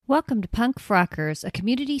Welcome to Punk Frockers, a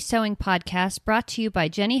community sewing podcast brought to you by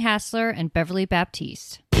Jenny Hassler and Beverly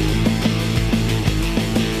Baptiste.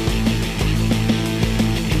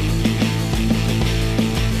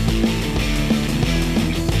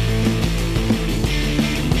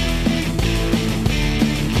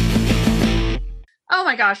 Oh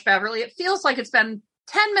my gosh, Beverly, it feels like it's been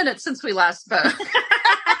 10 minutes since we last spoke.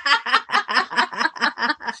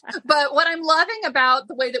 But what I'm loving about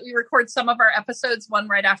the way that we record some of our episodes one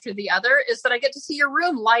right after the other is that I get to see your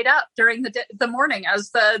room light up during the morning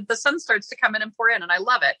as the sun starts to come in and pour in, and I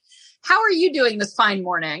love it. How are you doing this fine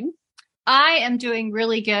morning? I am doing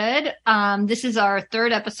really good. This is our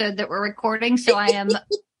third episode that we're recording, so I am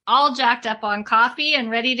all jacked up on coffee and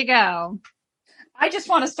ready to go. I just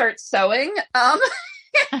want to start sewing.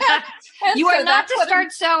 You are not to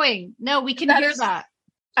start sewing. No, we can hear that.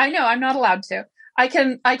 I know, I'm not allowed to. I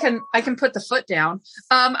can put the foot down.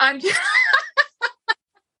 I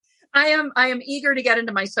am eager to get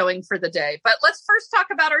into my sewing for the day, but let's first talk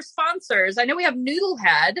about our sponsors. I know we have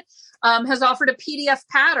Noodlehead has offered a PDF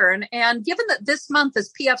pattern, and given that this month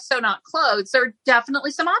is PF Sew Not Clothes, there are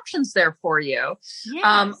definitely some options there for you.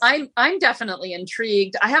 Yes. I'm definitely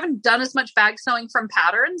intrigued. I haven't done as much bag sewing from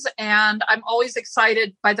patterns, and I'm always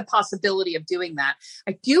excited by the possibility of doing that.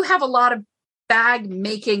 I do have a lot of bag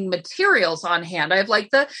making materials on hand. I have like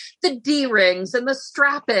the D-rings and the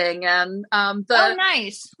strapping and the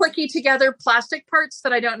nice clicky together plastic parts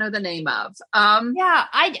that I don't know the name of.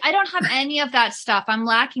 I don't have any of that stuff. I'm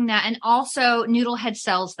lacking that. And also Noodlehead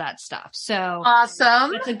sells that stuff. So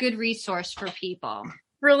awesome. It's a good resource for people.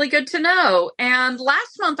 Really good to know. And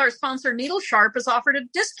last month, our sponsor Needle Sharp has offered a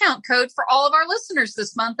discount code for all of our listeners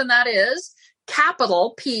this month. And that is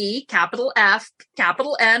capital P, capital F,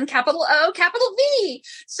 capital N, capital O, capital V.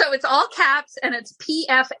 So it's all caps and it's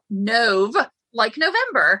PF Nov, like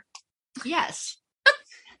November. Yes.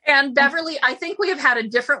 And Beverly, I think we have had a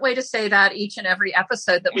different way to say that each and every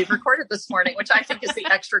episode that we've recorded this morning, which I think is the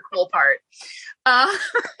extra cool part.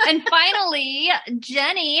 And finally,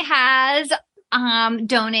 Jenny has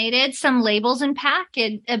donated some labels and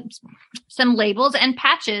patches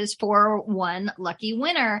for one lucky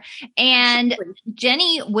winner, and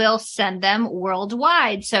Jenny will send them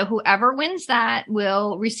worldwide. So whoever wins that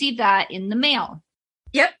will receive that in the mail.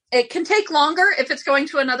 Yep. It can take longer if it's going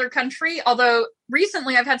to another country. Although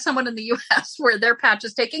recently I've had someone in the US where their patch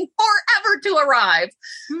is taking forever to arrive.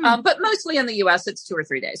 But mostly in the US, it's 2 or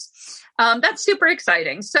 3 days. That's super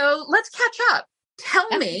exciting. So let's catch up.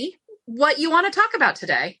 Tell me what you want to talk about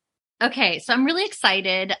today. Okay, so I'm really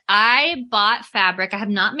excited. I bought fabric. I have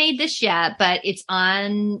not made this yet, but it's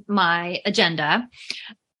on my agenda.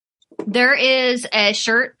 There is a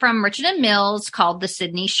shirt from Merchant & Mills called the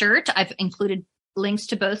Sydney shirt. I've included links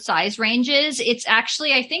to both size ranges. It's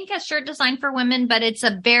actually, I think, a shirt designed for women, but it's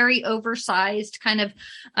a very oversized kind of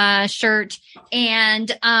shirt.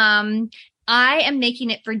 And I am making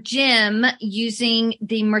it for Jim using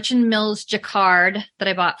the Merchant & Mills jacquard that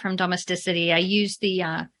I bought from Domesticity. I used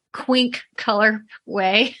the Quink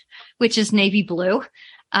colorway, which is navy blue.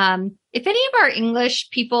 If any of our English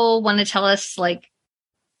people want to tell us, like,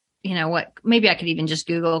 you know what, maybe I could even just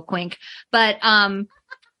Google Quink, but I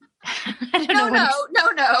don't know.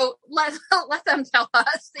 No. Let them tell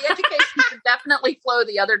us. The education should definitely flow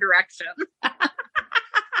the other direction.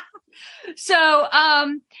 So,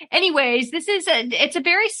 anyways, it's a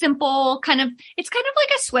very simple it's kind of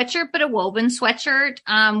like a sweatshirt, but a woven sweatshirt,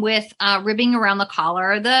 with, ribbing around the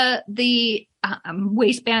collar, the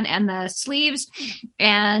waistband and the sleeves.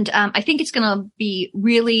 And, I think it's going to be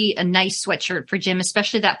really a nice sweatshirt for Jim,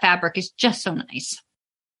 especially that fabric is just so nice.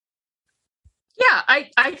 Yeah,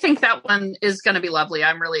 I think that one is going to be lovely.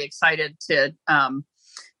 I'm really excited to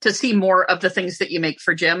see more of the things that you make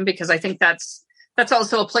for Jim, because I think that's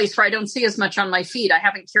also a place where I don't see as much on my feed. I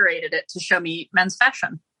haven't curated it to show me men's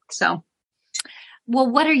fashion. So, well,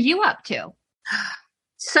 what are you up to?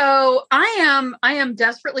 So I am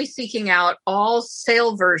desperately seeking out all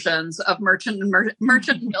sale versions of Merchant &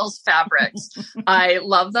 Mills fabrics. I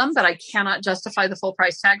love them, but I cannot justify the full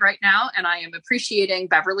price tag right now. And I am appreciating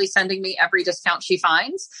Beverly sending me every discount she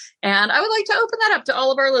finds. And I would like to open that up to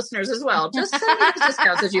all of our listeners as well. Just send me the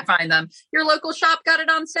discounts as you find them. Your local shop got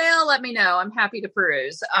it on sale. Let me know. I'm happy to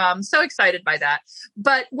peruse. So excited by that.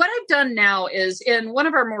 But what I've done now is, in one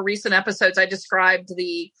of our more recent episodes, I described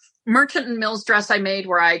the Merchant & Mills dress I made,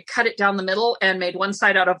 where I cut it down the middle and made one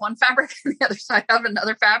side out of one fabric and the other side out of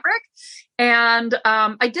another fabric. And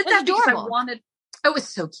I did that because I wanted, it was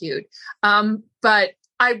so cute. But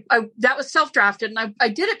I that was self-drafted, and I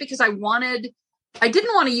did it because I wanted I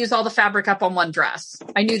didn't want to use all the fabric up on one dress.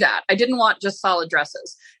 I knew that. I didn't want just solid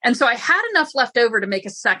dresses. And so I had enough left over to make a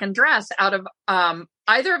second dress out of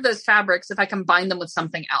either of those fabrics if I combined them with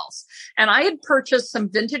something else. And I had purchased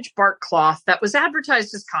some vintage bark cloth that was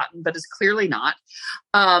advertised as cotton, but is clearly not.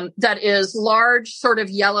 That is large, sort of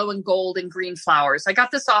yellow and gold and green flowers. I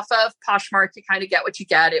got this off of Poshmark. You kind of get what you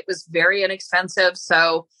get. It was very inexpensive.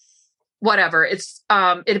 So whatever. It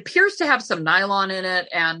appears to have some nylon in it,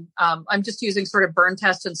 and I'm just using sort of burn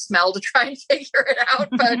test and smell to try and figure it out.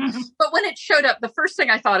 But when it showed up, the first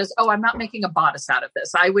thing I thought is, oh, I'm not making a bodice out of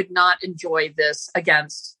this. I would not enjoy this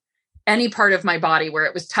against any part of my body where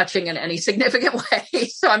it was touching in any significant way.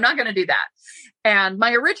 So I'm not going to do that. And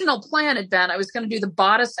my original plan had been I was going to do the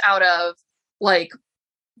bodice out of like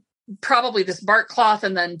probably this bark cloth,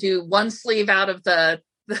 and then do one sleeve out of the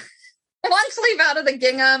one sleeve out of the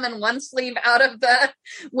gingham and one sleeve out of the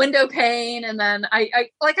window pane. And then I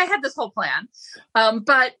had this whole plan.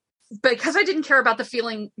 But because I didn't care for the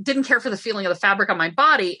feeling of the fabric on my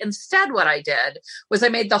body, instead what I did was I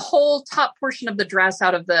made the whole top portion of the dress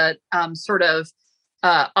out of the sort of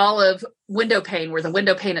olive window pane, where the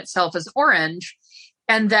window pane itself is orange.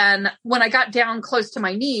 And then when I got down close to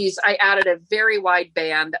my knees, I added a very wide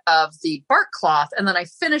band of the bark cloth. And then I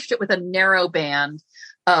finished it with a narrow band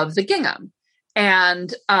of the gingham.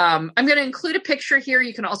 And I'm going to include a picture here.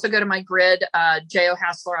 You can also go to my grid, J.O.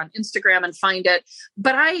 Hassler on Instagram, and find it.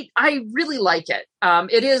 But I really like it.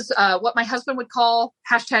 It is what my husband would call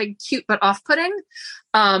 #cute but off-putting.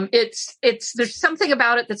 There's something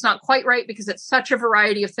about it that's not quite right because it's such a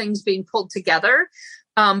variety of things being pulled together.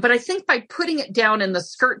 But I think by putting it down in the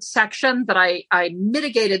skirt section that I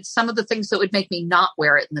mitigated some of the things that would make me not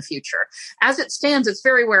wear it in the future. As it stands, it's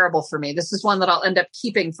very wearable for me. This is one that I'll end up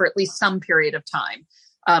keeping for at least some period of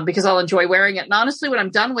time because I'll enjoy wearing it. And honestly, when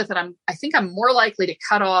I'm done with it, I think I'm more likely to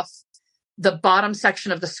cut off the bottom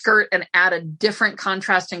section of the skirt and add a different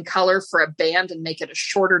contrasting color for a band and make it a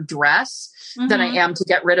shorter dress than I am to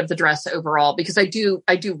get rid of the dress overall, because I do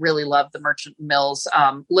really love the Merchant Mills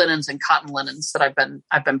linens and cotton linens that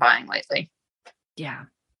I've been buying lately. Yeah.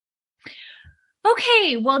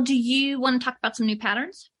 Okay. Well, do you want to talk about some new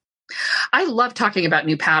patterns? I love talking about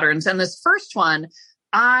new patterns. And this first one,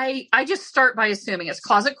 I just start by assuming it's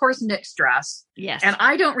Closet Core's Nick's dress. Yes. And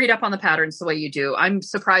I don't read up on the patterns the way you do. I'm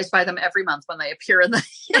surprised by them every month when they appear in the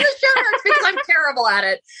show notes because I'm terrible at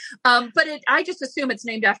it. But I just assume it's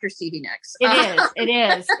named after Stevie Nicks. It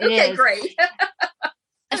is. Okay, great.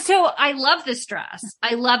 So I love this dress.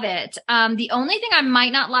 I love it. The only thing I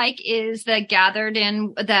might not like is the gathered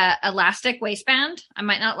in the elastic waistband. I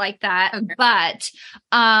might not like that, okay. But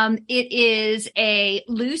it is a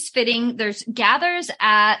loose fitting. There's gathers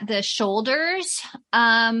at the shoulders.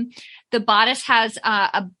 The bodice has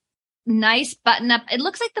a nice button up. It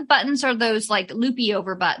looks like the buttons are those like loopy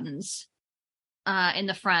over buttons. In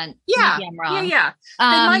the front. Yeah. Maybe I'm wrong. Yeah.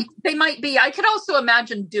 They might be. I could also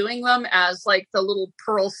imagine doing them as like the little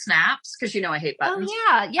pearl snaps because I hate buttons.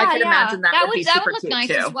 Oh yeah. I could imagine that would be super look cute nice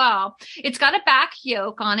too. As well. It's got a back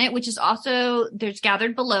yoke on it, which is also there's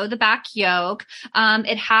gathered below the back yoke.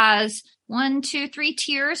 It has 1, 2, 3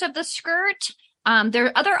 tiers of the skirt. There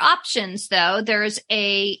are other options though.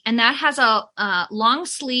 And that has a long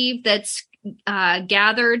sleeve that's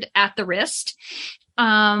gathered at the wrist.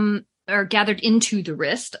 Or gathered into the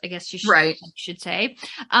wrist, I guess you should say.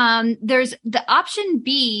 There's the option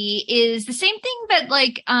B is the same thing, but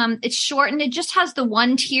like, it's short and it just has the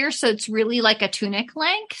one tier. So it's really like a tunic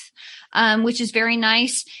length, which is very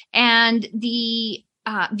nice. And the,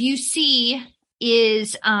 view C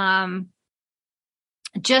is,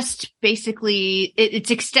 just basically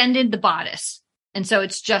it's extended the bodice. And so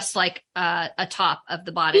it's just like, a top of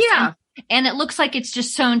the bodice. Yeah. And it looks like it's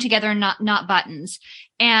just sewn together, not buttons.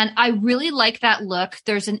 And I really like that look.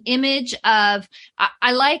 There's an image of,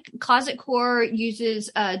 I like Closet Core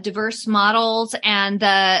uses diverse models, and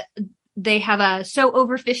they have a so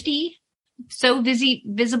over 50, so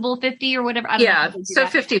visible 50 or whatever. I don't know so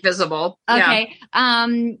 50 visible. Okay. Yeah.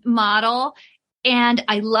 Model. And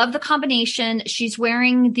I love the combination. She's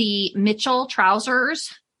wearing the Mitchell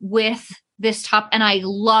trousers with this top, and I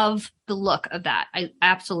love the look of that. I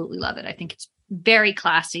absolutely love it. I think it's very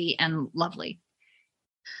classy and lovely.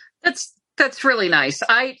 That's really nice.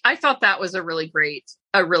 I thought that was a really great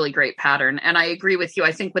pattern. And I agree with you.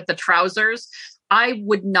 I think with the trousers, I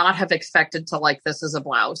would not have expected to like this as a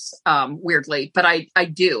blouse, weirdly, but I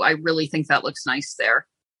do. I really think that looks nice there.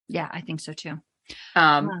 Yeah, I think so too.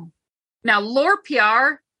 Now Laure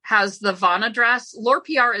Piar has the Vanna dress. Laure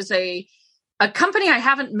Piar is a A company I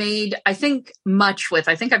haven't made, I think, much with.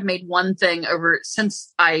 I think I've made one thing over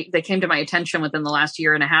since they came to my attention within the last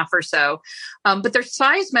year and a half or so. But their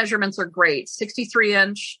size measurements are great: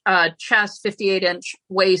 63-inch chest, 58-inch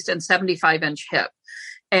waist, and 75-inch hip.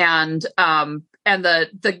 And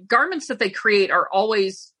the garments that they create are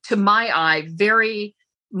always, to my eye, very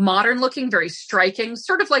modern looking, very striking.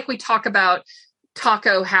 Sort of like we talk about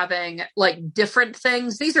Taco having like different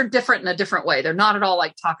things. These are different in a different way. They're not at all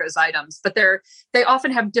like Taco's items, but they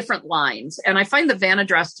often have different lines. And I find the Vanna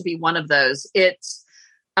dress to be one of those. It's,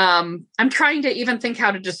 I'm trying to even think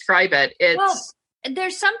how to describe it.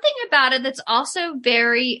 There's something about it that's also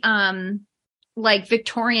very, like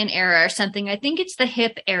Victorian era or something. I think it's the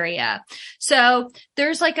hip area. So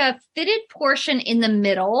there's like a fitted portion in the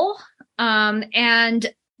middle.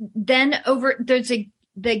 And then there's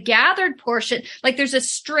the gathered portion, like there's a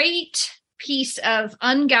straight piece of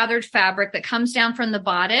ungathered fabric that comes down from the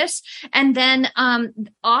bodice. And then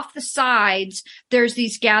off the sides, there's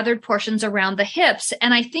these gathered portions around the hips.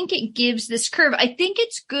 And I think it gives this curve. I think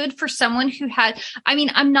it's good for someone who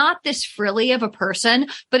I'm not this frilly of a person,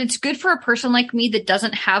 but it's good for a person like me that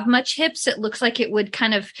doesn't have much hips. It looks like it would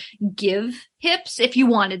kind of give hips if you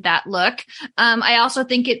wanted that look. I also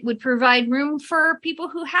think it would provide room for people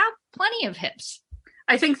who have plenty of hips.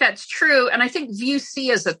 I think that's true. And I think View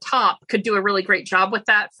C as a top could do a really great job with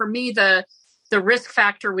that. For me, the risk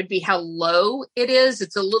factor would be how low it is.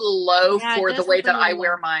 It's a little low for the way that I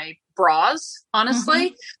wear my bras,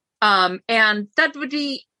 honestly. Mm-hmm. And that would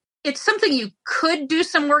be, it's something you could do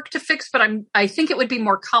some work to fix, but I think it would be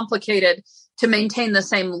more complicated to maintain the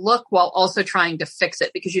same look while also trying to fix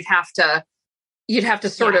it, because you'd have to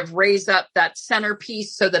sort of raise up that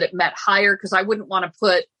centerpiece so that it met higher. Cause I wouldn't want to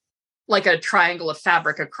put like a triangle of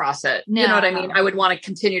fabric across it. No. You know what I mean? I would want to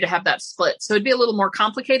continue to have that split. So it'd be a little more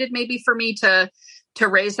complicated maybe for me to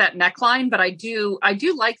raise that neckline, but I do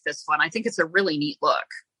like this one. I think it's a really neat look.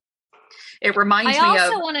 It reminds me of... I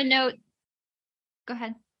also want to note... Go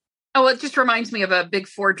ahead. Oh, it just reminds me of a Big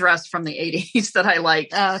Four dress from the 80s that I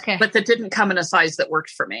liked, but that didn't come in a size that worked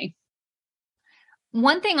for me.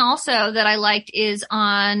 One thing also that I liked is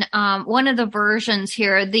on one of the versions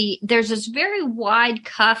here, there's this very wide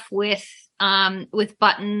cuff with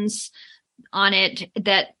buttons on it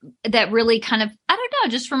that really kind of, I don't know,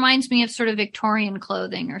 just reminds me of sort of Victorian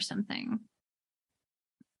clothing or something.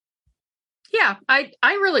 Yeah, I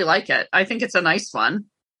really like it. I think it's a nice one.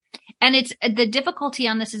 And it's the difficulty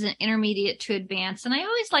on this is an intermediate to advanced. And I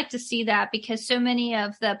always like to see that because so many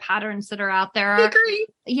of the patterns that are out there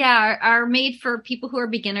are made for people who are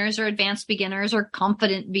beginners or advanced beginners or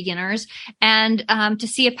confident beginners. And to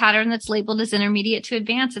see a pattern that's labeled as intermediate to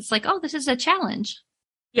advanced, it's like, oh, this is a challenge.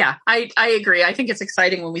 Yeah, I agree. I think it's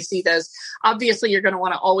exciting when we see those. Obviously, you're going to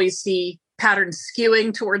want to always see patterns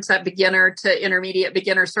skewing towards that beginner to intermediate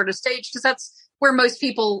beginner sort of stage, because that's where most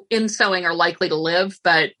people in sewing are likely to live,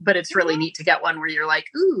 but it's really neat to get one where you're like,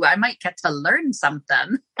 ooh, I might get to learn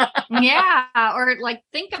something. Yeah, or like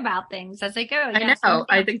think about things as they go. I know.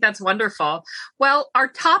 I think that's wonderful. Well, our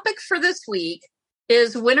topic for this week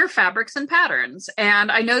is winter fabrics and patterns.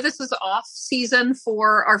 And I know this is off season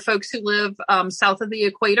for our folks who live south of the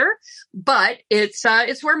equator, but it's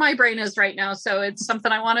where my brain is right now. So it's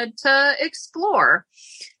something I wanted to explore.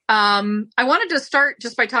 I wanted to start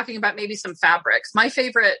just by talking about maybe some fabrics. My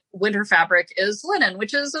favorite winter fabric is linen,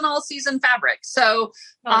 which is an all-season fabric. So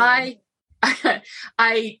I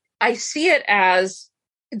see it as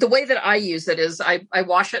the way that I use it is I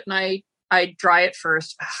wash it and I dry it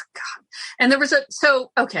first. Oh, God. And there was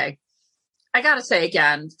okay. I got to say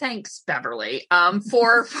again, thanks, Beverly,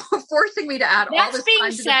 for forcing me to add all this. That's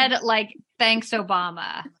being said like, thanks,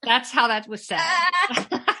 Obama. That's how that was said.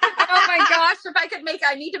 Oh my gosh,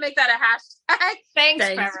 I need to make that a hashtag. Thanks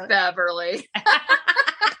Beverly.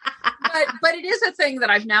 But it is a thing that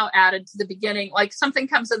I've now added to the beginning. Like something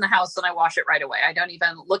comes in the house and I wash it right away. I don't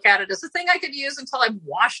even look at it as a thing I could use until I've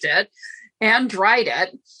washed it and dried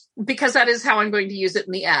it, because that is how I'm going to use it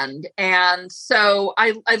in the end. And so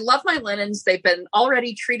I love my linens. They've been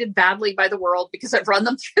already treated badly by the world because I've run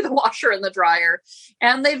them through the washer and the dryer,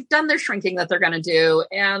 and they've done their shrinking that they're going to do.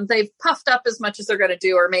 And they've puffed up as much as they're going to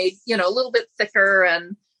do, or made, a little bit thicker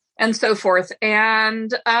and so forth.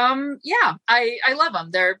 And I love them.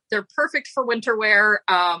 They're perfect for winter wear.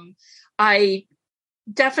 I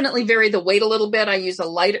definitely vary the weight a little bit. I use a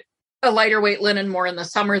lighter weight linen more in the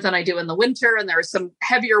summer than I do in the winter. And there are some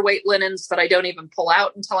heavier weight linens that I don't even pull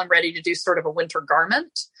out until I'm ready to do sort of a winter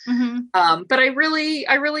garment. Mm-hmm. But I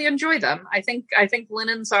really enjoy them. I think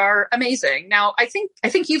linens are amazing. Now, I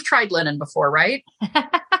think you've tried linen before, right?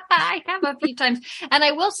 I have a few times. And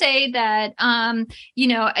I will say that,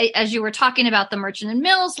 as you were talking about the Merchant and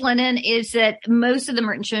Mills linen, is that most of the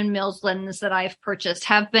Merchant and Mills linens that I've purchased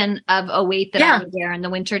have been of a weight that I would wear in the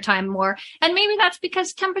wintertime more. And maybe that's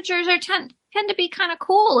because temperatures tend to be kind of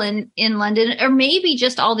cool in London, or maybe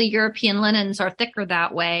just all the European linens are thicker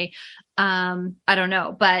that way. I don't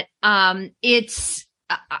know, but I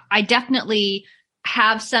definitely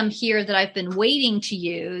have some here that I've been waiting to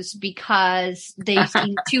use because they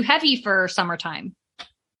seem too heavy for summertime.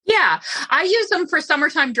 Yeah, I use them for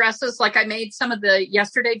summertime dresses. Like I made some of the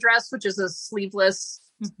yesterday dress, which is a sleeveless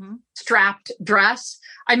strapped dress.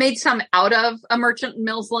 I made some out of a Merchant and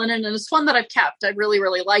Mills linen, and it's one that I've kept. I really,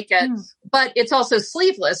 really like it, but it's also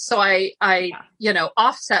sleeveless. So I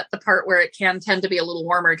offset the part where it can tend to be a little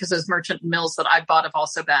warmer because those Merchant and Mills that I bought have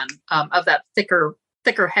also been of that thicker,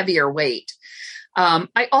 heavier weight.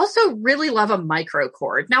 I also really love a micro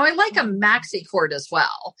cord. Now I like a maxi cord as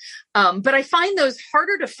well. But I find those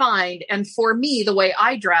harder to find. And for me, the way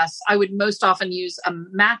I dress, I would most often use a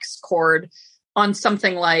max cord on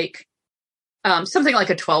something like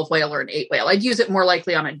a 12 whale or an 8 whale. I'd use it more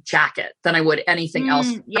likely on a jacket than I would anything else.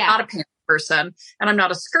 Yeah. I'm not a pants person and I'm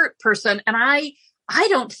not a skirt person. And I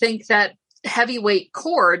don't think that heavyweight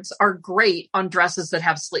cords are great on dresses that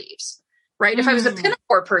have sleeves. Right. If I was a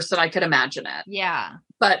pinafore person, I could imagine it. Yeah.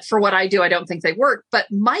 But for what I do, I don't think they work. But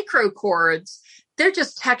micro cords, they're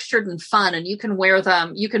just textured and fun, and you can wear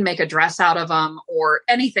them. You can make a dress out of them or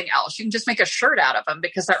anything else. You can just make a shirt out of them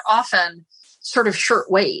because they're often sort of shirt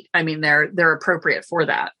weight. I mean, they're appropriate for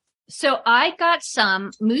that. So I got some.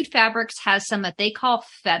 Mood Fabrics has some that they call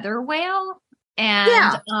feather whale.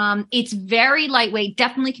 And it's very lightweight.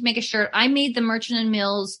 Definitely can make a shirt. I made the Merchant and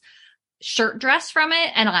Mills shirt dress from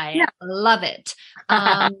it, and I love it.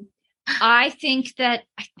 I think in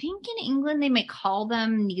England they may call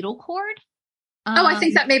them needle cord. I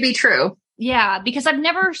think that may be true. Yeah, because I've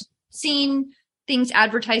never seen things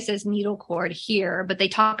advertised as needle cord here, but they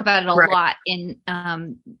talk about it a lot in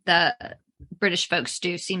the British folks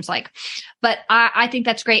do, seems like. But I think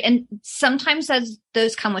that's great. And sometimes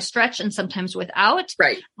those come with stretch and sometimes without,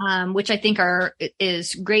 which I think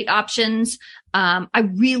is great options. I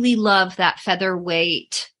really love that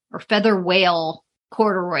featherweight or feather whale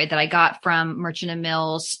corduroy that I got from Merchant and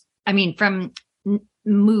Mills. I mean, from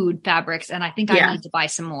Mood Fabrics. And I think I need to buy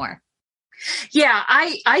some more. Yeah,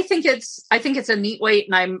 I think it's a neat weight,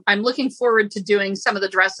 and I'm looking forward to doing some of the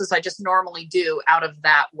dresses I just normally do out of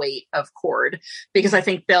that weight of cord, because I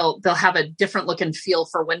think they'll have a different look and feel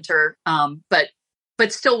for winter, but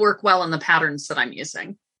still work well in the patterns that I'm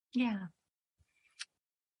using. Yeah.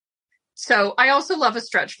 So I also love a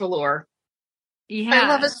stretch velour. Yeah. I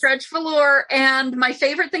love a stretch velour, and my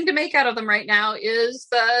favorite thing to make out of them right now is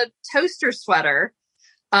the toaster sweater.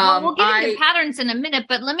 Well, we'll get into patterns in a minute,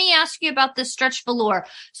 but let me ask you about the stretch velour.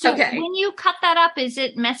 So when you cut that up, is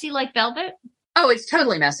it messy like velvet? Oh, it's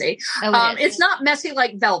totally messy. It's not messy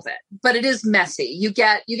like velvet, but it is messy. You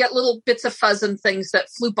get little bits of fuzz and things that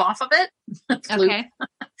floop off of it.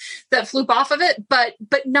 That floop off of it, but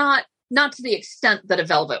not to the extent that a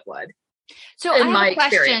velvet would. So I have a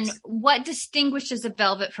question. What distinguishes a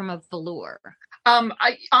velvet from a velour?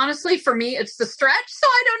 I honestly, for me, it's the stretch. So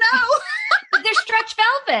I don't know. But they're stretch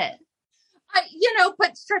velvet.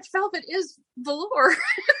 But stretch velvet is velour.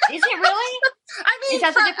 Is it really? I mean,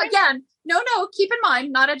 again, no, keep in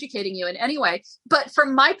mind, not educating you in any way, but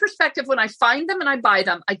from my perspective, when I find them and I buy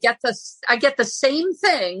them, I get the same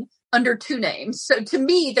thing under two names. So to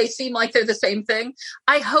me, they seem like they're the same thing.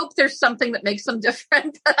 I hope there's something that makes them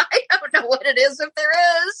different, but I don't know what it is, if there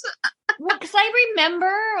is. Well, because I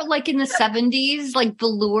remember like in the 70s, like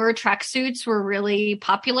velour tracksuits were really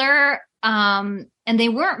popular. And they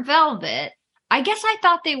weren't velvet. I guess I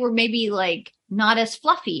thought they were maybe like not as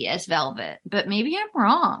fluffy as velvet, but maybe I'm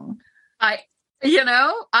wrong.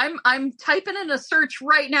 I'm typing in a search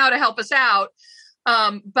right now to help us out.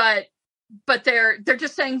 But they're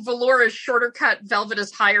just saying velour is shorter cut, velvet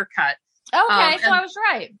is higher cut. Okay, so I was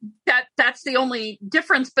right. That's the only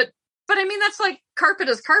difference. But I mean, that's like carpet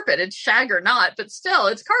is carpet. It's shag or not, but still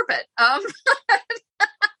it's carpet.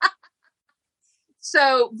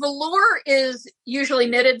 So velour is usually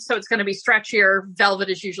knitted, so it's going to be stretchier. Velvet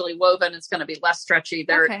is usually woven. It's going to be less stretchy.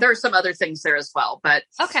 There are some other things there as well. But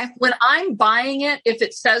when I'm buying it, if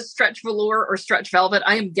it says stretch velour or stretch velvet,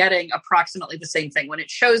 I am getting approximately the same thing. When it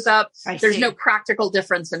shows up, there's no practical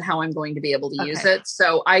difference in how I'm going to be able to use it.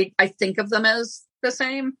 So I think of them as the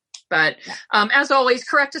same. But as always,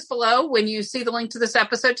 correct us below. When you see the link to this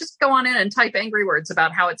episode, just go on in and type angry words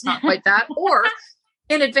about how it's not quite that. Or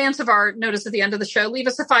in advance of our notice at the end of the show, leave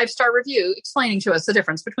us a 5-star review explaining to us the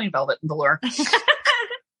difference between velvet and velour.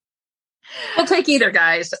 We'll take either,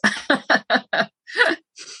 guys.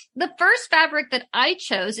 The first fabric that I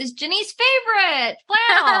chose is Jenny's favorite,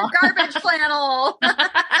 flannel. Garbage flannel.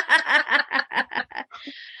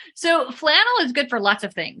 So flannel is good for lots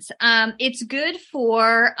of things. It's good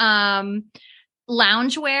for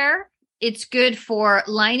loungewear. It's good for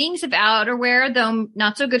linings of outerwear, though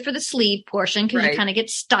not so good for the sleeve portion because you kind of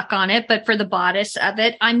get stuck on it. But for the bodice of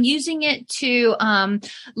it, I'm using it to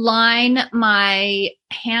line my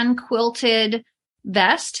hand quilted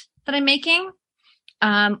vest that I'm making.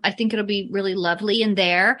 I think it'll be really lovely in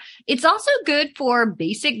there. It's also good for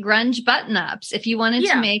basic grunge button-ups. If you wanted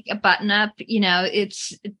to make a button-up,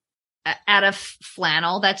 it's out of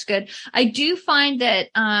flannel. That's good. I do find that,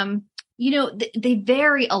 they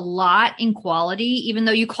vary a lot in quality, even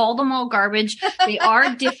though you call them all garbage. They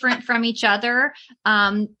are different from each other.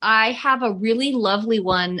 I have a really lovely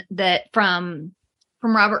one that from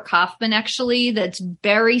Robert Kaufman, actually, that's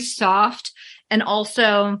very soft and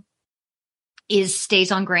also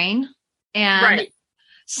stays on grain. And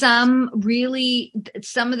some of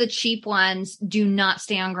the cheap ones do not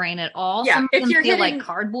stay on grain at all. Yeah, some of them feel like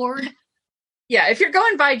cardboard. Yeah, if you're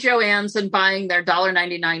going by Joann's and buying their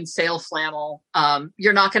 $1.99 sale flannel,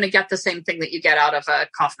 you're not going to get the same thing that you get out of a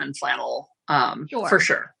Kaufman flannel, for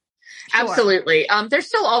sure. Absolutely. They're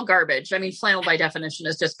still all garbage. I mean, flannel by definition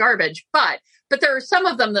is just garbage, but there are some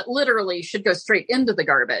of them that literally should go straight into the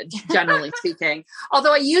garbage, generally speaking.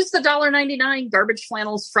 Although I use the $1.99 garbage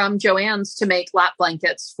flannels from Joann's to make lap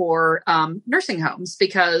blankets for nursing homes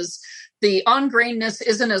because the on-grainness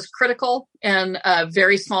isn't as critical in a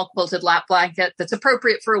very small quilted lap blanket that's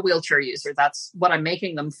appropriate for a wheelchair user. That's what I'm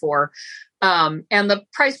making them for. And the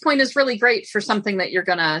price point is really great for something that you're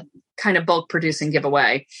going to kind of bulk produce and give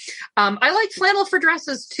away. I like flannel for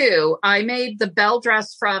dresses too. I made the bell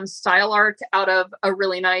dress from Style Art out of a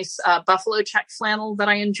really nice buffalo check flannel that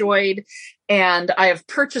I enjoyed. And I have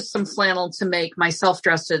purchased some flannel to make my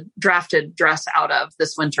self-drafted dress out of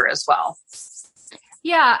this winter as well.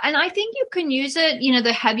 Yeah. And I think you can use it,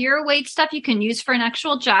 the heavier weight stuff you can use for an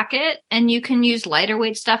actual jacket, and you can use lighter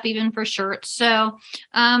weight stuff even for shirts. So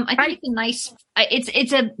I think it's a nice,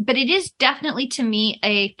 but it is definitely to me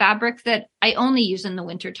a fabric that I only use in the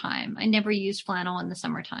wintertime. I never use flannel in the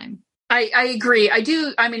summertime. I agree. I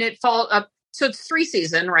do. I mean, it falls up. So it's 3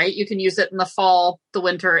 season, right? You can use it in the fall, the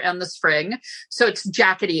winter, and the spring. So it's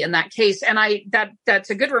jackety in that case. And that's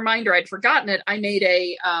a good reminder. I'd forgotten it. I made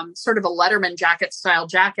a sort of a Letterman jacket style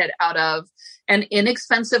jacket out of an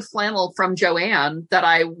inexpensive flannel from Joann that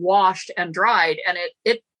I washed and dried, and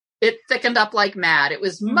it thickened up like mad. It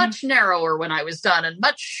was much narrower when I was done and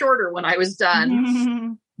much shorter when I was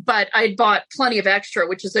done. But I bought plenty of extra,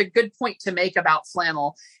 which is a good point to make about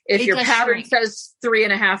flannel. If your pattern says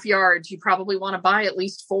 3.5 yards, you probably want to buy at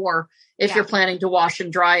least 4 if you're planning to wash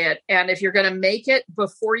and dry it. And if you're going to make it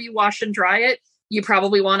before you wash and dry it, you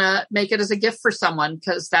probably want to make it as a gift for someone,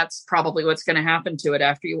 because that's probably what's going to happen to it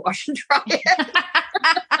after you wash and dry it.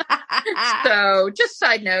 So just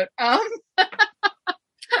side note.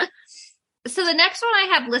 So the next one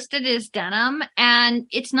I have listed is denim, and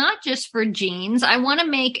it's not just for jeans. I want to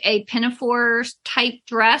make a pinafore type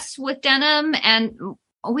dress with denim, and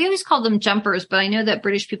we always call them jumpers, but I know that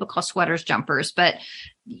British people call sweaters jumpers, but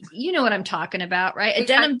you know what I'm talking about, right? A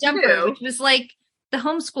denim jumper, which was like the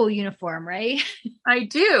homeschool uniform, right? I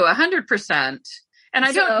do, 100%. And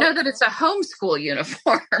I don't know that it's a homeschool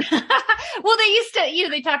uniform. Well, they used to,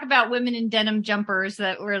 they talk about women in denim jumpers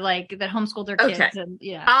that were like, that homeschooled their kids. Okay. And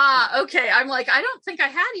okay. I'm like, I don't think I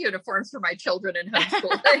had uniforms for my children in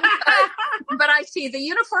homeschool. But I see the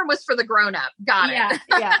uniform was for the grown-up. Got it.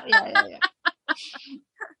 Yeah.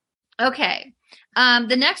 Okay.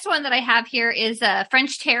 The next one that I have here is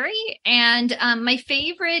French Terry, and my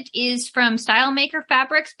favorite is from Style Maker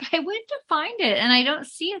Fabrics, but I went to find it and I don't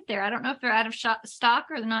see it there. I don't know if they're out of stock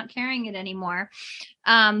or they're not carrying it anymore.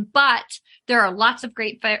 But there are lots of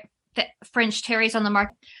great French Terries on the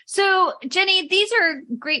market. So Jenny, these are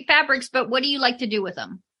great fabrics, but what do you like to do with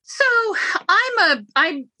them? So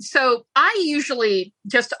I usually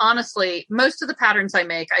just honestly, most of the patterns I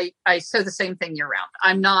make, I sew the same thing year round.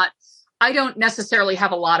 I don't necessarily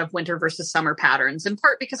have a lot of winter versus summer patterns, in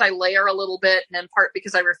part because I layer a little bit, and in part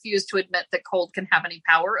because I refuse to admit that cold can have any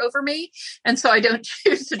power over me. And so I don't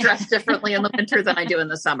choose to dress differently in the winter than I do in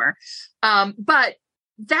the summer. But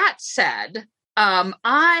that said,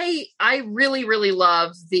 I really, really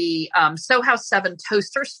love the Sew House 7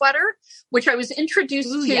 toaster sweater, which I was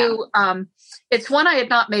introduced to. Yeah. It's one I had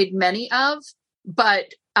not made many of,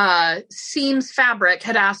 but Seams Fabric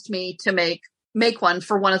had asked me to make make one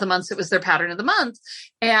for one of the months. It was their pattern of the month.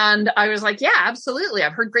 And I was like, yeah, absolutely.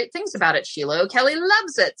 I've heard great things about it. Sheila O'Kelly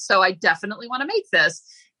loves it. So I definitely want to make this.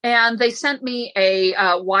 And they sent me a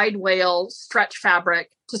wide wale stretch fabric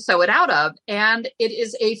to sew it out of. And it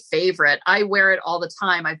is a favorite. I wear it all the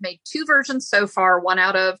time. I've made 2 versions so far, one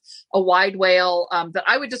out of a wide wale that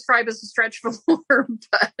I would describe as a stretch velour,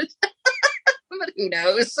 but who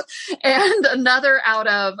knows? And another out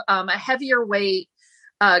of a heavier weight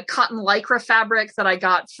cotton lycra fabric that I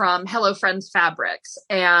got from Hello Friends Fabrics.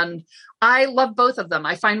 And I love both of them.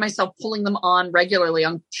 I find myself pulling them on regularly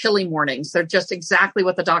on chilly mornings. They're just exactly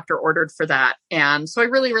what the doctor ordered for that. And so I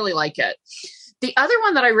really, really like it. The other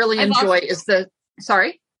one that I really enjoy is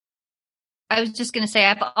sorry? I was just going to say,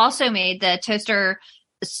 I've also made the toaster,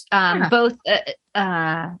 both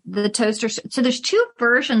the toaster. So there's 2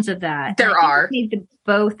 versions of that. There are. Made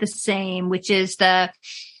both the same, which is the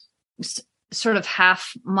sort of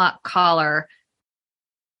half mock collar.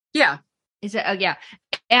 Yeah. Is it? Oh, yeah.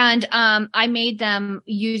 And I made them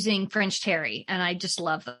using French terry, and I just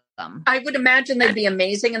love them. I would imagine they'd be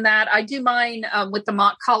amazing in that. I do mine with the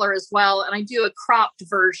mock collar as well, and I do a cropped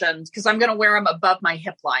version because I'm going to wear them above my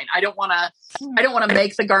hip line. I don't want to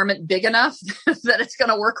make the garment big enough that it's going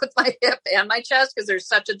to work with my hip and my chest because there's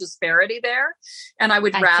such a disparity there. And I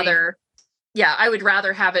would rather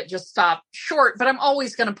have it just stop short, but I'm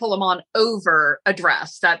always going to pull them on over a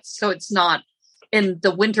dress. So it's not in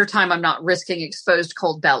the wintertime, I'm not risking exposed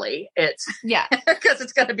cold belly. It's because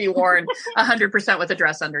it's going to be worn 100% with a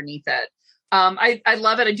dress underneath it. I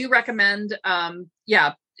love it. I do recommend,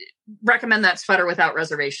 recommend that sweater without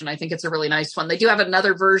reservation. I think it's a really nice one. They do have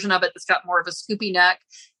another version of it that's got more of a scoopy neck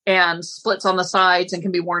and splits on the sides and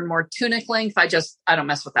can be worn more tunic length. I don't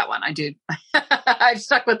mess with that one. I do. I've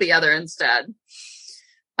stuck with the other instead.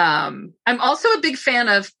 I'm also a big fan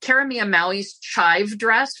of Karamia Maui's chive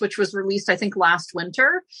dress, which was released, I think, last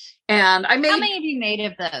winter. And how many have you made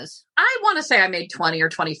of those? I want to say I made 20 or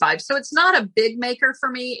 25. So it's not a big maker for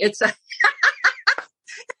me.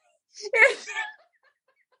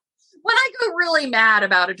 When I go really mad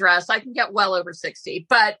about a dress, I can get well over 60,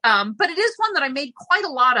 but it is one that I made quite a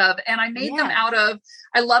lot of, and I made them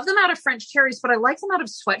I love them out of French terries, but I like them out of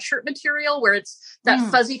sweatshirt material where it's that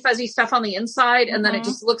fuzzy stuff on the inside. And then it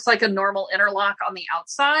just looks like a normal interlock on the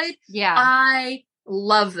outside. Yeah. I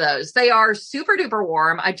love those. They are super duper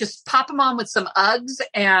warm. I just pop them on with some Uggs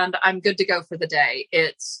and I'm good to go for the day.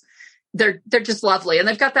 They're just lovely. And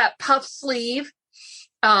they've got that puff sleeve.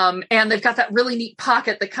 And they've got that really neat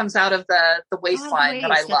pocket that comes out of the waistline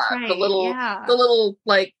that I love. Right. The little,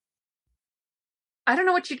 like, I don't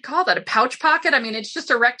know what you'd call that. A pouch pocket. I mean, it's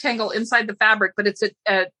just a rectangle inside the fabric, but it's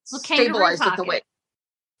stabilized at the waist.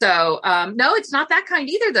 So, no, it's not that kind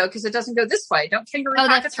either though, because it doesn't go this way. Don't kangaroo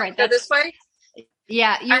pockets go this way?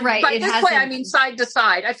 Yeah, you're right. By this way, I mean side to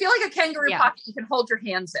side. I feel like a kangaroo pocket you can hold your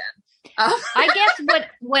hands in. I guess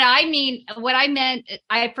what I meant,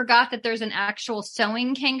 I forgot that there's an actual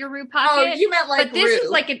sewing kangaroo pocket. Oh, you meant like, but this is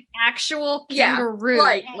like an actual kangaroo,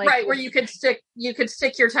 right, where you could stick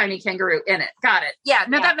your tiny kangaroo in it. Got it. Yeah,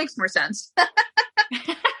 no, that makes more sense.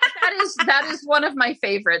 That is one of my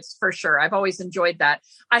favorites for sure. I've always enjoyed that.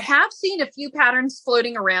 I have seen a few patterns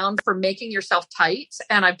floating around for making yourself tight,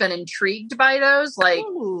 and I've been intrigued by those. Like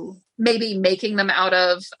maybe making them out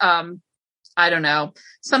of I don't know,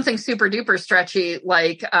 something super duper stretchy,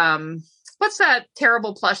 like, what's that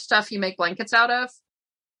terrible plush stuff you make blankets out of?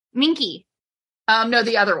 Minky. No,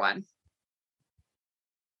 the other one.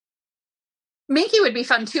 Minky would be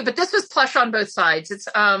fun too, but this was plush on both sides. It's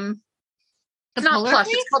not plush.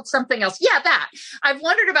 Fleece? It's called something else. Yeah, that. I've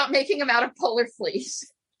wondered about making them out of polar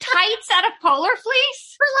fleece. Tights out of polar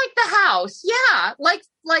fleece? For like the house. Yeah.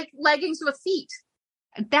 Like leggings with feet.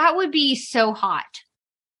 That would be so hot.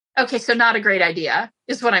 Okay, so not a great idea,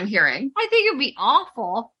 is what I'm hearing. I think it would be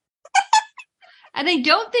awful. And I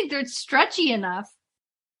don't think they're stretchy enough.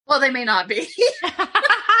 Well, they may not be. I haven't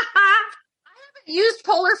used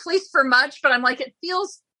polar fleece for much, but I'm like, it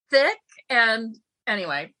feels thick. And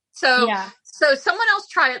anyway, so someone else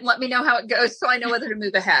try it and let me know how it goes so I know whether to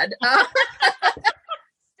move ahead.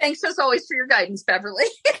 Thanks as always for your guidance, Beverly.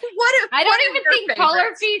 I don't even think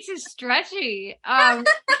polar fleece is stretchy.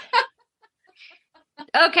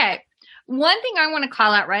 Okay. One thing I want to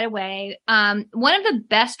call out right away. One of the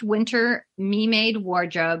best winter me-made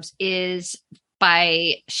wardrobes is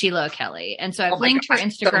by Sheila O'Kelly. And so I've linked her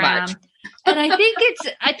Instagram. And I think you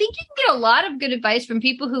can get a lot of good advice from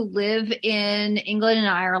people who live in England and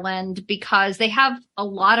Ireland because they have a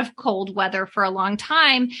lot of cold weather for a long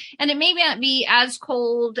time. And it may not be as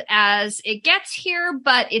cold as it gets here,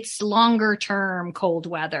 but it's longer term cold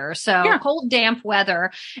weather. So cold, damp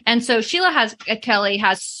weather. And so Sheila Kelly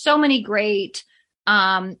has so many great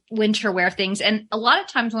winter wear things. And a lot of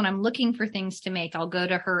times when I'm looking for things to make, I'll go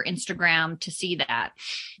to her Instagram to see that.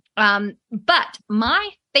 But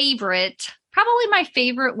probably my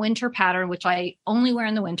favorite winter pattern, which I only wear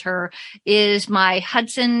in the winter, is my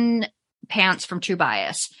Hudson pants from True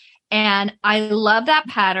Bias. And I love that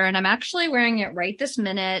pattern. I'm actually wearing it right this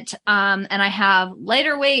minute. And I have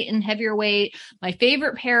lighter weight and heavier weight. My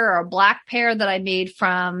favorite pair are a black pair that I made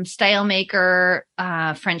from Style Maker,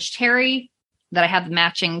 French Terry, that I have the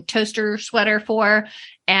matching toaster sweater for.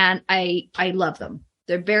 And I love them.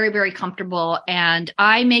 They're very, very comfortable. And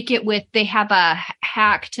I make it they have a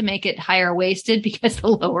hack to make it higher waisted because the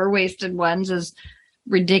lower waisted ones is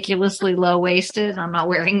ridiculously low waisted. I'm not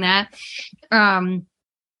wearing that. It's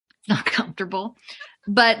not comfortable,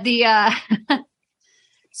 but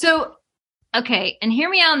so, okay. And hear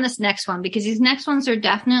me out on this next one, because these next ones are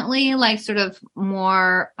definitely like sort of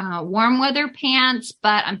more warm weather pants,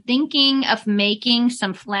 but I'm thinking of making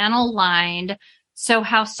some flannel lined Soho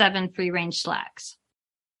House 7 free range slacks.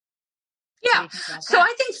 Yeah. So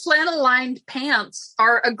I think flannel lined pants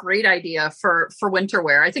are a great idea for winter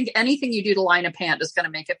wear. I think anything you do to line a pant is going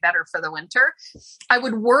to make it better for the winter. I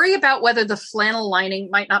would worry about whether the flannel lining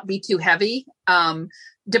might not be too heavy,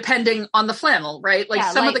 depending on the flannel, right?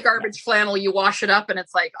 Like some of the garbage flannel, you wash it up and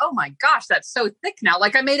it's like, oh my gosh, that's so thick now.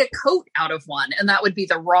 Like I made a coat out of one and that would be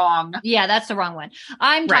the wrong. Yeah, that's the wrong one.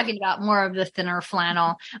 I'm talking about more of the thinner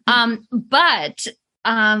flannel. But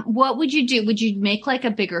what would you do? Would you make like a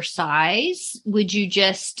bigger size? Would you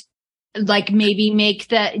just like maybe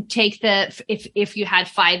if you had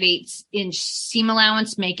 5/8 inch seam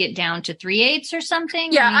allowance, make it down to 3/8 or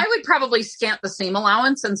something? Yeah, I would probably scant the seam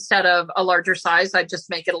allowance instead of a larger size. I'd just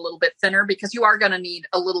make it a little bit thinner because you are going to need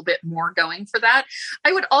a little bit more going for that.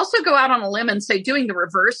 I would also go out on a limb and say doing the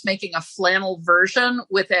reverse, making a flannel version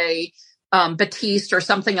with a batiste or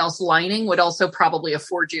something else lining would also probably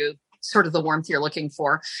afford you sort of the warmth you're looking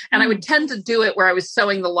for. And I would tend to do it where I was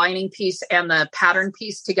sewing the lining piece and the pattern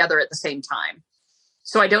piece together at the same time.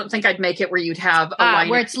 So I don't think I'd make it where you'd have a lining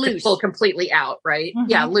where it's loose, pull completely out, right? Mm-hmm.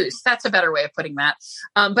 Yeah, loose. That's a better way of putting that.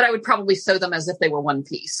 But I would probably sew them as if they were one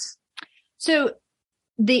piece. So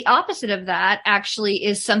the opposite of that actually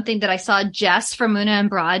is something that I saw Jess from Una and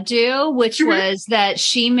Broad do, which was that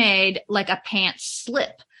she made like a pants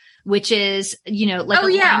slip, which is, like a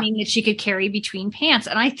lining that she could carry between pants.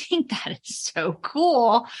 And I think that is so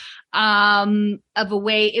cool, of a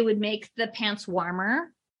way it would make the pants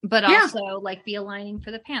warmer, but also like be a lining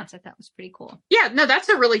for the pants. I thought was pretty cool. Yeah, no, that's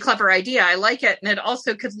a really clever idea. I like it. And it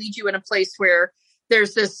also could lead you in a place where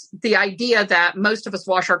there's the idea that most of us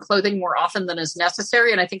wash our clothing more often than is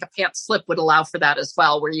necessary. And I think a pants slip would allow for that as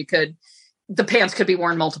well, where the pants could be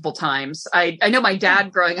worn multiple times. I know my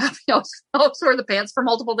dad growing up, he always wore the pants for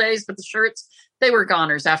multiple days, but the shirts, they were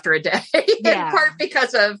goners after a day, in part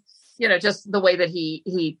because of, just the way that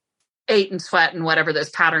he ate and sweat and whatever those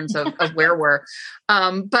patterns of wear were.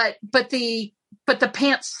 But the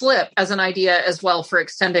pants slip as an idea as well for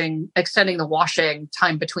extending the washing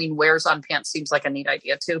time between wears on pants seems like a neat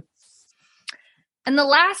idea too. And the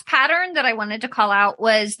last pattern that I wanted to call out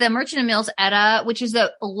was the Merchant & Mills Etta, which is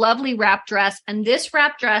a lovely wrap dress. And this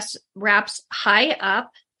wrap dress wraps high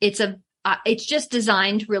up. It's just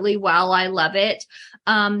designed really well. I love it.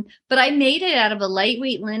 But I made it out of a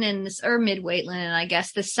lightweight linen or midweight linen, I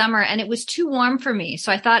guess, this summer, and it was too warm for me.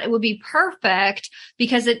 So I thought it would be perfect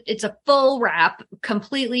because it's a full wrap,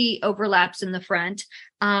 completely overlaps in the front.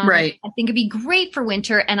 Right. I think it'd be great for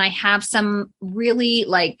winter. And I have some really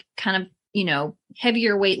like kind of,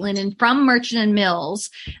 heavier weight linen from Merchant & Mills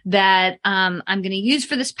that I'm going to use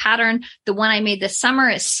for this pattern. The one I made this summer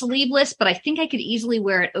is sleeveless, but I think I could easily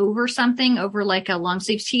wear it over like a long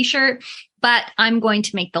sleeve t-shirt. But I'm going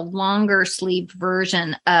to make the longer sleeve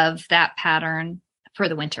version of that pattern for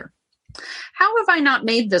the winter. How have I not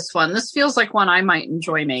made this one? This feels like one I might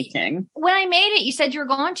enjoy making. When I made it, you said you were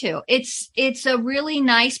going to. It's a really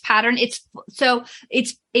nice pattern.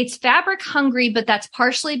 It's fabric hungry, but that's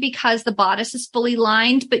partially because the bodice is fully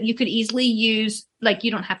lined, but you could easily use, like,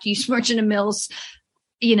 you don't have to use Merchant & Mills,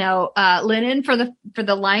 linen for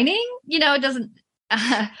the lining. It doesn't.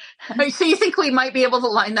 So you think we might be able to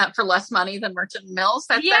line that for less money than Merchant & Mills?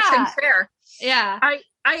 That seems fair. Yeah.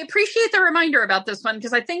 I appreciate the reminder about this one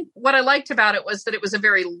because I think what I liked about it was that it was a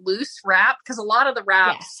very loose wrap because a lot of the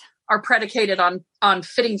wraps are predicated on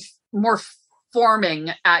fitting more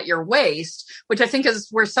forming at your waist, which I think is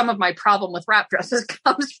where some of my problem with wrap dresses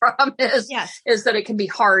comes from is that it can be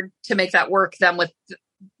hard to make that work then with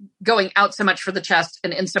going out so much for the chest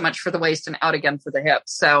and in so much for the waist and out again for the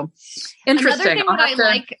hips. So interesting.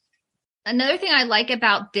 Another thing I like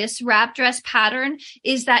about this wrap dress pattern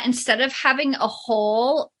is that instead of having a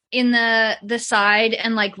hole in the side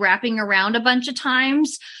and like wrapping around a bunch of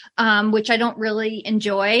times, which I don't really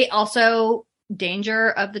enjoy, also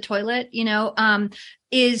danger of the toilet,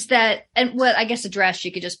 is that, and what I guess a dress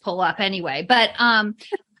you could just pull up anyway, I'm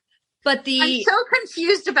so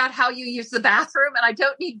confused about how you use the bathroom, and I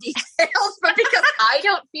don't need details, but because I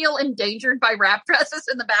don't feel endangered by wrap dresses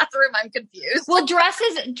in the bathroom, I'm confused. Well,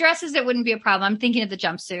 dresses, it wouldn't be a problem. I'm thinking of the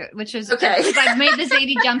jumpsuit, which is okay. I've made the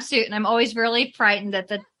Zadie jumpsuit, and I'm always really frightened that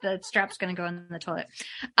the strap's going to go in the toilet.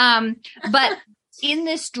 But in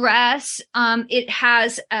this dress, it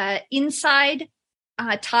has a inside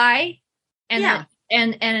tie,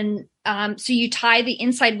 and so you tie the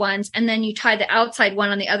inside ones and then you tie the outside one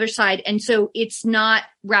on the other side. And so it's not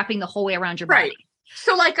wrapping the whole way around your body. Right.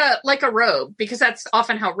 So like a robe, because that's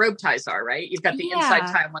often how robe ties are, right? You've got the inside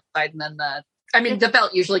tie on one side and then the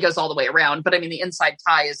belt usually goes all the way around, but the inside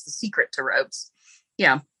tie is the secret to robes.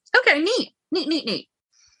 Yeah. Okay. Neat.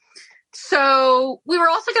 So we were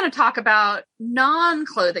also going to talk about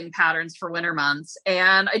non-clothing patterns for winter months.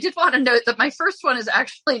 And I did want to note that my first one is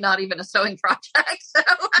actually not even a sewing project. So,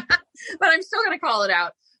 but I'm still going to call it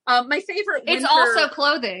out. My favorite winter... It's also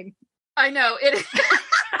clothing. I know. It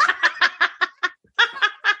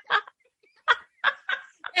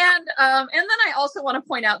And then I also want to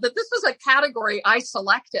point out that this was a category I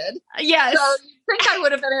selected. Yes. So you think I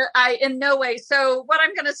would have been, in no way. So what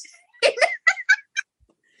I'm going to say...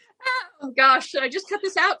 Oh gosh, should I just cut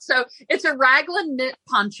this out? So it's a raglan knit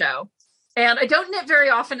poncho, and I don't knit very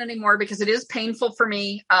often anymore because it is painful for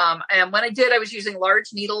me. And when I did, I was using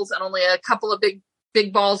large needles and only a couple of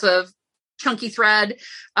big balls of chunky thread.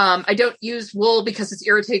 I don't use wool because it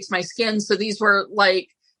irritates my skin. So these were like,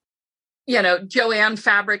 Joanne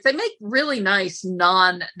fabric. They make really nice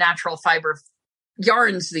non-natural fiber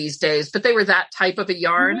yarns these days, but they were that type of a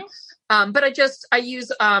yarn. Mm-hmm. But I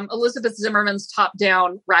use Elizabeth Zimmerman's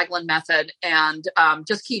top-down raglan method and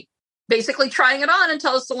just keep basically trying it on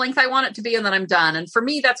until it's the length I want it to be, and then I'm done. And for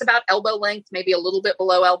me, that's about elbow length, maybe a little bit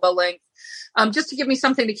below elbow length, just to give me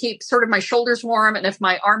something to keep sort of my shoulders warm. And if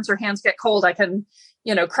my arms or hands get cold, I can,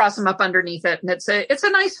 cross them up underneath it. And it's a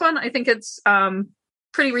nice one. I think it's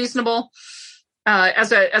pretty reasonable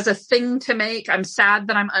as a thing to make. I'm sad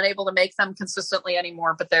that I'm unable to make them consistently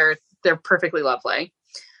anymore, but they're perfectly lovely.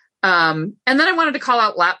 And then I wanted to call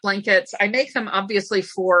out lap blankets. I make them obviously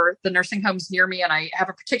for the nursing homes near me, and I have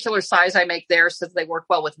a particular size I make there so that they work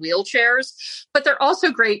well with wheelchairs, but they're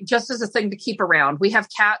also great just as a thing to keep around. We have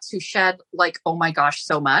cats who shed like, oh my gosh,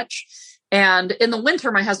 so much. And in the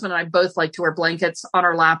winter, my husband and I both like to wear blankets on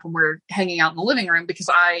our lap when we're hanging out in the living room because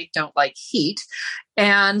I don't like heat.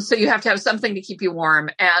 And so you have to have something to keep you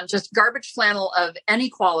warm, and just garbage flannel of any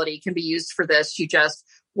quality can be used for this. You just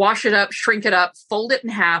wash it up, shrink it up, fold it in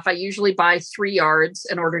half. I usually buy 3 yards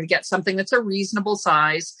in order to get something that's a reasonable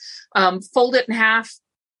size. Fold it in half,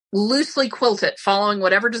 loosely quilt it, following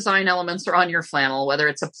whatever design elements are on your flannel, whether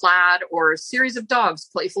it's a plaid or a series of dogs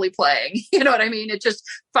playfully playing. You know what I mean? It just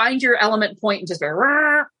find your element point and just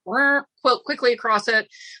quilt quickly across it.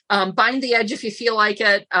 Bind the edge if you feel like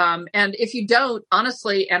it. And if you don't,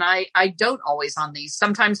 honestly, and I don't always on these,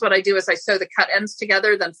 sometimes what I do is I sew the cut ends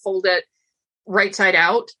together, then fold it right side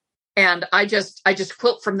out. And I just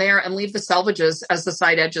quilt from there and leave the selvages as the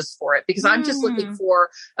side edges for it, because I'm just looking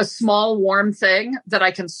for a small warm thing that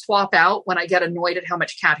I can swap out when I get annoyed at how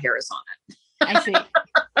much cat hair is on it. I see.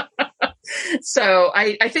 So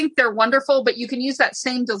I think they're wonderful, but you can use that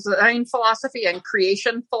same design philosophy and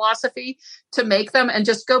creation philosophy to make them, and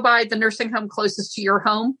just go by the nursing home closest to your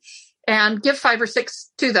home and give 5 or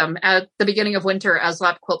 6 to them at the beginning of winter as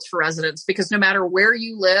lap quilts for residents, because no matter where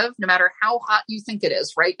you live, no matter how hot you think it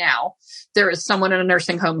is right now, there is someone in a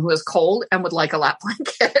nursing home who is cold and would like a lap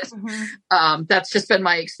blanket. Mm-hmm. That's just been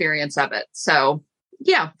my experience of it. So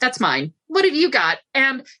yeah, that's mine. What have you got?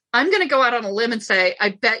 And I'm going to go out on a limb and say, I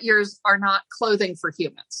bet yours are not clothing for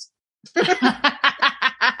humans.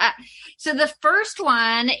 So the first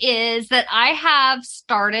one is that I have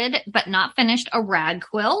started but not finished a rag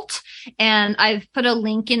quilt, and I've put a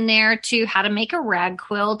link in there to how to make a rag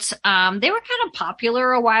quilt. They were kind of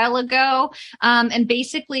popular a while ago, and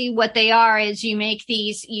basically what they are is you make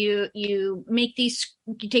these, you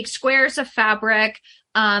take squares of fabric,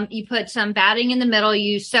 You put some batting in the middle,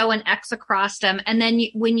 you sew an X across them. And then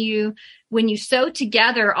when you sew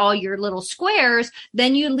together all your little squares,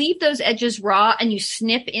 then you leave those edges raw and you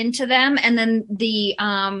snip into them. And then it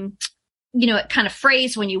kind of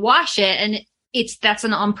frays when you wash it, and that's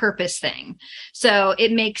an on purpose thing. So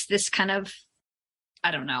it makes this kind of,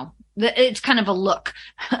 I don't know, it's kind of a look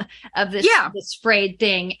of this frayed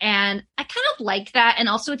thing. And I kind of like that. And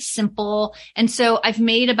also it's simple. And so I've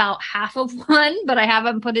made about half of one, but I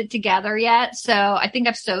haven't put it together yet. So I think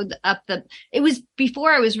I've sewed up it was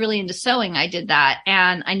before I was really into sewing. I did that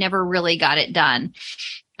and I never really got it done.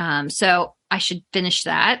 So I should finish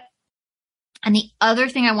that. And the other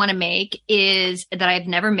thing I want to make that I've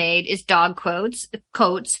never made is dog coats.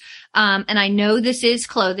 And I know this is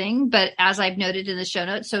clothing, but as I've noted in the show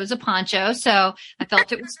notes, so is a poncho. So I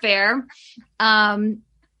felt it was fair.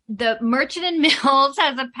 The Merchant and Mills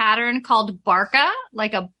has a pattern called Barca,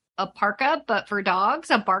 like a parka, but for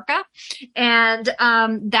dogs, a Barca. And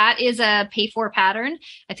that is a pay for pattern.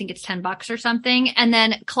 I think it's $10 or something. And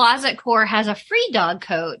then Closet Core has a free dog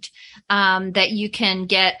coat that you can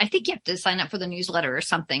get. I think you have to sign up for the newsletter or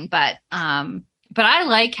something, but I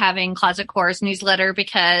like having Closet Core's newsletter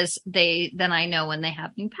because then I know when they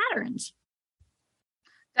have new patterns.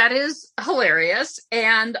 That is hilarious.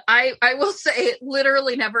 And I will say it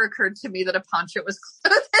literally never occurred to me that a poncho was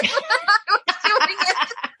clothing when I was doing it.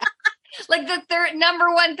 Like the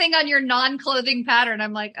number one thing on your non-clothing pattern.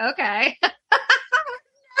 I'm like, okay. It never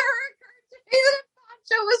occurred to me that a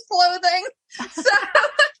poncho was clothing. So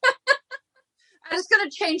I'm just going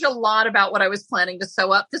to change a lot about what I was planning to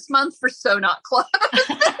sew up this month for sew not clothes.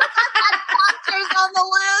 Ponchos on the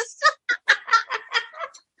list.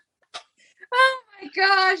 Oh my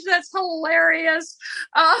gosh, that's hilarious.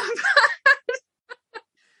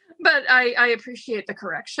 But I appreciate the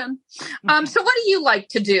correction. Okay. So what do you like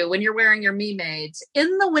to do when you're wearing your Me Maids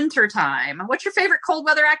in the wintertime? What's your favorite cold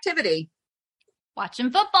weather activity?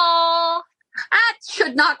 Watching football. That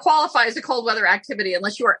should not qualify as a cold weather activity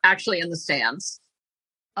unless you are actually in the stands.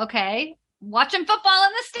 Okay. Watching football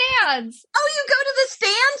in the stands. Oh, you go to the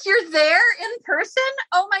stands? You're there in person?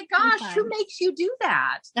 Oh my gosh, Sometimes. Who makes you do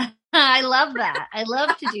that? I love that. I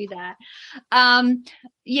love to do that.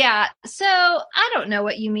 Yeah. So I don't know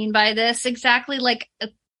what you mean by this exactly. Like, I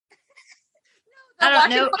don't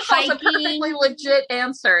know. Hiking. A perfectly legit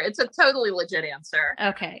answer. It's a totally legit answer.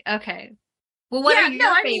 Okay. Well, what are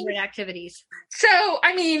your favorite activities? So,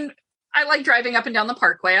 I like driving up and down the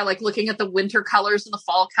parkway. I like looking at the winter colors and the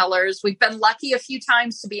fall colors. We've been lucky a few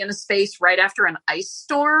times to be in a space right after an ice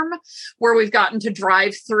storm where we've gotten to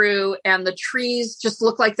drive through and the trees just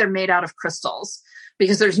look like they're made out of crystals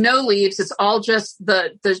because there's no leaves. It's all just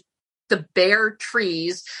the bare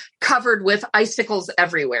trees covered with icicles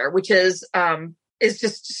everywhere, which is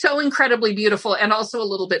just so incredibly beautiful and also a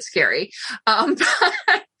little bit scary.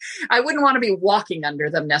 I wouldn't want to be walking under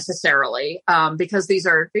them necessarily because these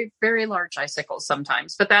are very large icicles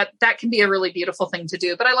sometimes, but that can be a really beautiful thing to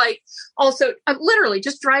do. But I like also literally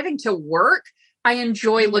just driving to work. I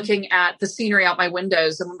enjoy looking at the scenery out my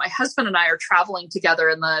windows. And when my husband and I are traveling together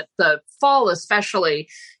in the fall, especially,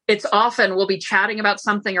 it's often we'll be chatting about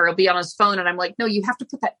something or he'll be on his phone. And I'm like, no, you have to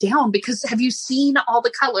put that down because have you seen all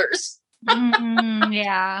the colors?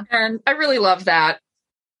 Yeah. And I really love that.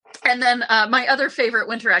 And then my other favorite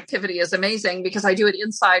winter activity is amazing because I do it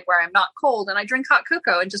inside where I'm not cold and I drink hot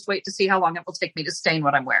cocoa and just wait to see how long it will take me to stain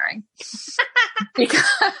what I'm wearing.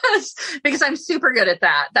 because I'm super good at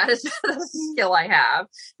that. That's a skill I have.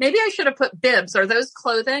 Maybe I should have put bibs. Are those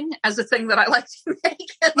clothing as a thing that I like to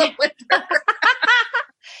make in the winter?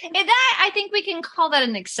 I think we can call that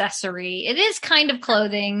an accessory. It is kind of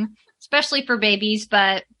clothing, especially for babies,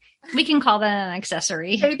 but we can call that an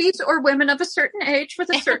accessory. Babies or women of a certain age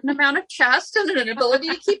with a certain amount of chest and an ability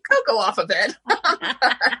to keep cocoa off of it.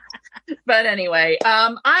 But anyway,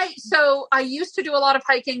 I used to do a lot of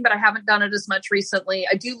hiking, but I haven't done it as much recently.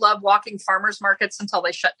 I do love walking farmers markets until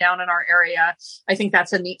they shut down in our area. I think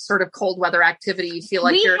that's a neat sort of cold weather activity. You feel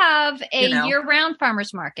like we have a year-round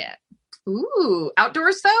farmers market. Ooh,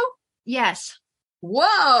 outdoors though? Yes.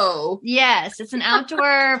 Whoa. Yes. It's an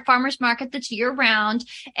outdoor farmers market that's year round.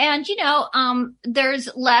 And, there's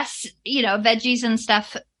less, veggies and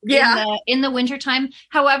stuff in the wintertime.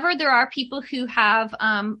 However, there are people who have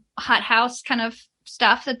hot house kind of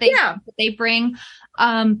stuff that they bring.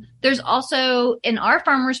 There's also in our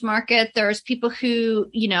farmers market, there's people who,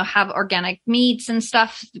 have organic meats and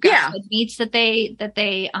stuff, meats that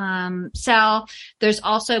they sell. There's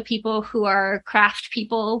also people who are craft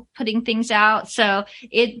people putting things out. So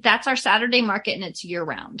that's our Saturday market and it's year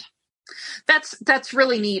round. That's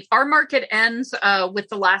really neat. Our market ends with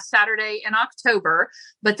the last Saturday in October,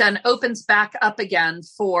 but then opens back up again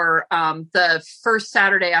for the first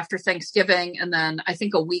Saturday after Thanksgiving, and then I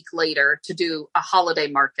think a week later to do a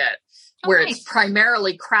holiday market where nice. It's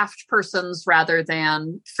primarily craft persons rather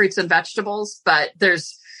than fruits and vegetables. But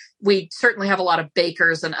we certainly have a lot of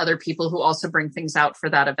bakers and other people who also bring things out for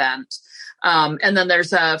that event. And then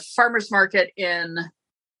there's a farmer's market in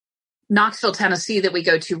Knoxville, Tennessee that we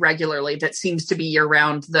go to regularly that seems to be year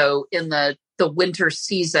round, though in the winter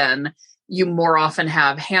season, you more often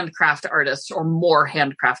have handcraft artists or more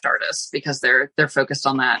handcraft artists because they're focused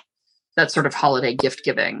on that sort of holiday gift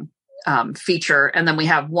giving feature. And then we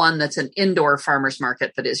have one that's an indoor farmer's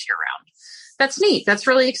market that is year round. That's neat. That's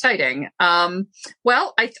really exciting.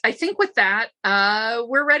 Well, I think with that,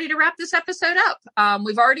 we're ready to wrap this episode up.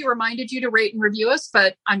 We've already reminded you to rate and review us,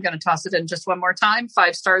 but I'm going to toss it in just one more time.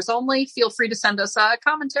 5 stars only. Feel free to send us a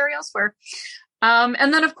commentary elsewhere.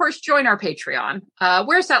 And then, of course, join our Patreon.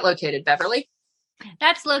 Where's that located, Beverly?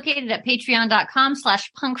 That's located at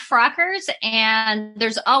patreon.com/punkfrockers. And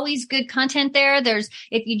there's always good content there.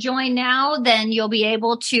 If you join now, then you'll be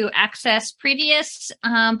able to access previous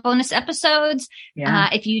bonus episodes.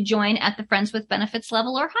 Yeah. If you join at the Friends with Benefits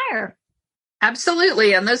level or higher.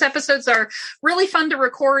 Absolutely. And those episodes are really fun to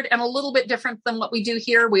record and a little bit different than what we do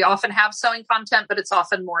here. We often have sewing content, but it's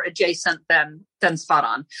often more adjacent than spot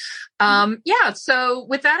on. Yeah. So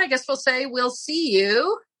with that, I guess we'll say we'll see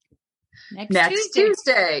you next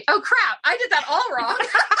Tuesday. Oh, crap. I did that all wrong.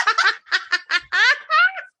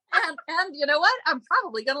 and you know what? I'm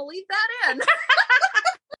probably going to leave that in.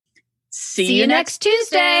 See you next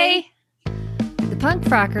Tuesday. The Punk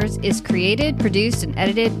Frockers is created, produced, and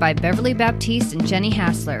edited by Beverly Baptiste and Jenny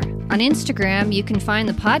Hassler. On Instagram, you can find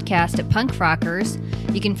the podcast at Punk Frockers.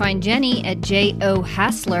 You can find Jenny at J.O.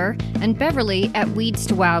 Hassler and Beverly at Weeds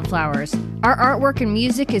to Wildflowers. Our artwork and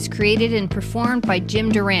music is created and performed by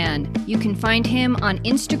Jim Durand. You can find him on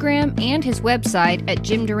Instagram and his website at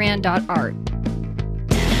jimdurand.art.